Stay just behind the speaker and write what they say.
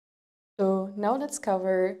now let's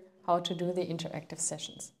cover how to do the interactive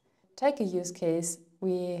sessions. Take a use case.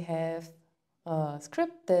 We have a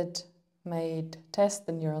script that might test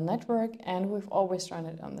the neural network, and we've always run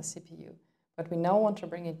it on the CPU, but we now want to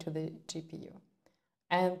bring it to the GPU.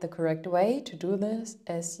 And the correct way to do this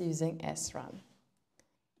is using srun.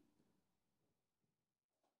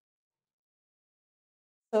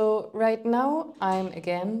 So right now I'm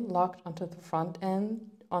again logged onto the front end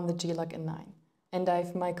on the glogin9, and I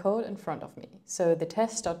have my code in front of me, so the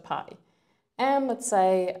test.py. And let's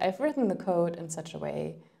say I've written the code in such a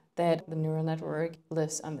way that the neural network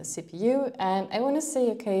lives on the CPU, and I want to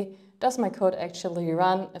see, okay, does my code actually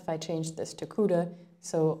run if I change this to CUDA,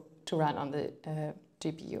 so to run on the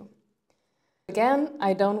GPU. Again,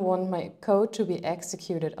 I don't want my code to be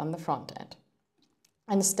executed on the front end.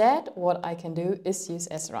 Instead, what I can do is use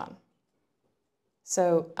srun.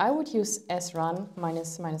 So I would use srun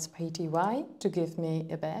 --pty to give me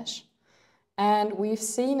a bash. And we've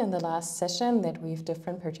seen in the last session that we have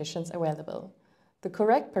different partitions available. The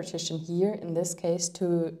correct partition here, in this case,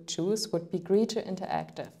 to choose would be greeter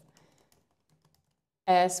interactive,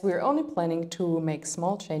 as we're only planning to make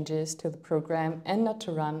small changes to the program and not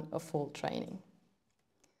to run a full training.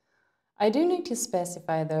 I do need to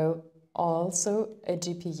specify, though, also a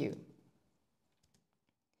GPU.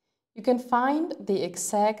 You can find the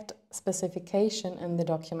exact specification in the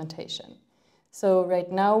documentation. So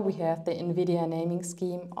right now we have the NVIDIA naming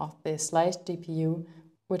scheme of the sliced GPU,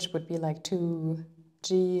 which would be like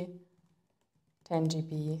 2G,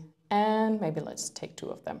 10GB, and maybe let's take 2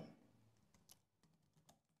 of them.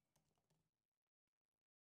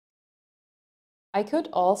 I could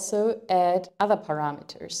also add other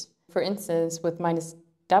parameters. For instance, with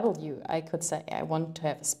 -W, I could say I want to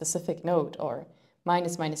have a specific node, or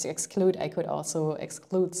 --exclude, I could also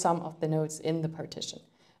exclude some of the nodes in the partition.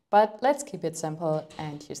 But let's keep it simple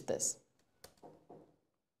and use this.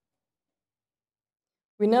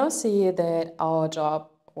 We now see that our job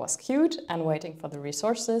was queued and waiting for the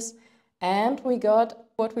resources, and we got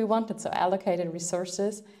what we wanted, so allocated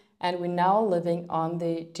resources, and we're now living on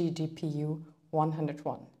the GPU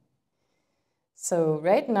 101. So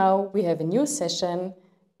right now we have a new session,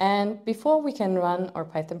 and before we can run our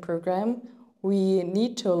Python program, we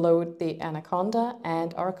need to load the Anaconda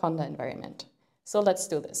and our Conda environment. So let's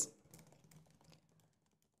do this.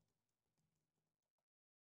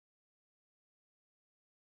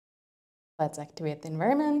 Let's activate the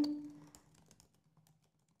environment.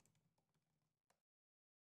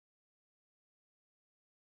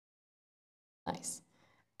 Nice.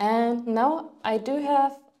 And now I do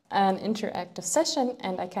have an interactive session,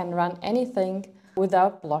 and I can run anything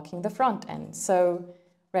without blocking the front end. So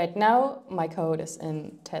right now my code is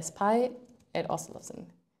in test.py. It also lives in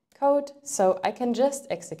code, so I can just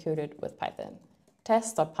execute it with Python.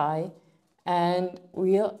 Test.py, and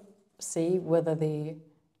we'll see whether the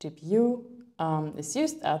GPU is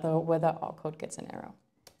used, or whether our code gets an error.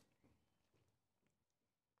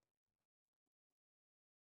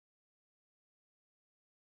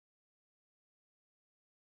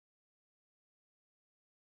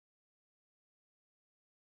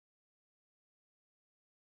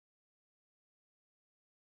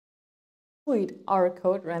 Sweet, our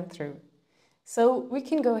code ran through. So we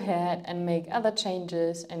can go ahead and make other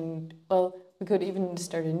changes, and well, we could even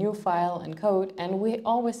start a new file and code, and we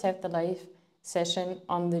always have the live session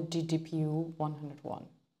on the GPU 101.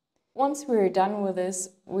 Once we're done with this,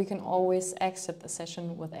 we can always exit the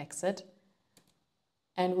session with exit,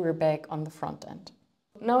 and we're back on the front end.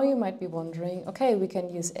 Now you might be wondering, okay, we can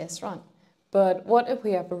use srun, but what if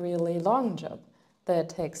we have a really long job that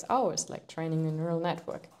takes hours, like training a neural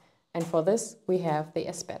network? And for this, we have the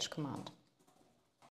sbatch command.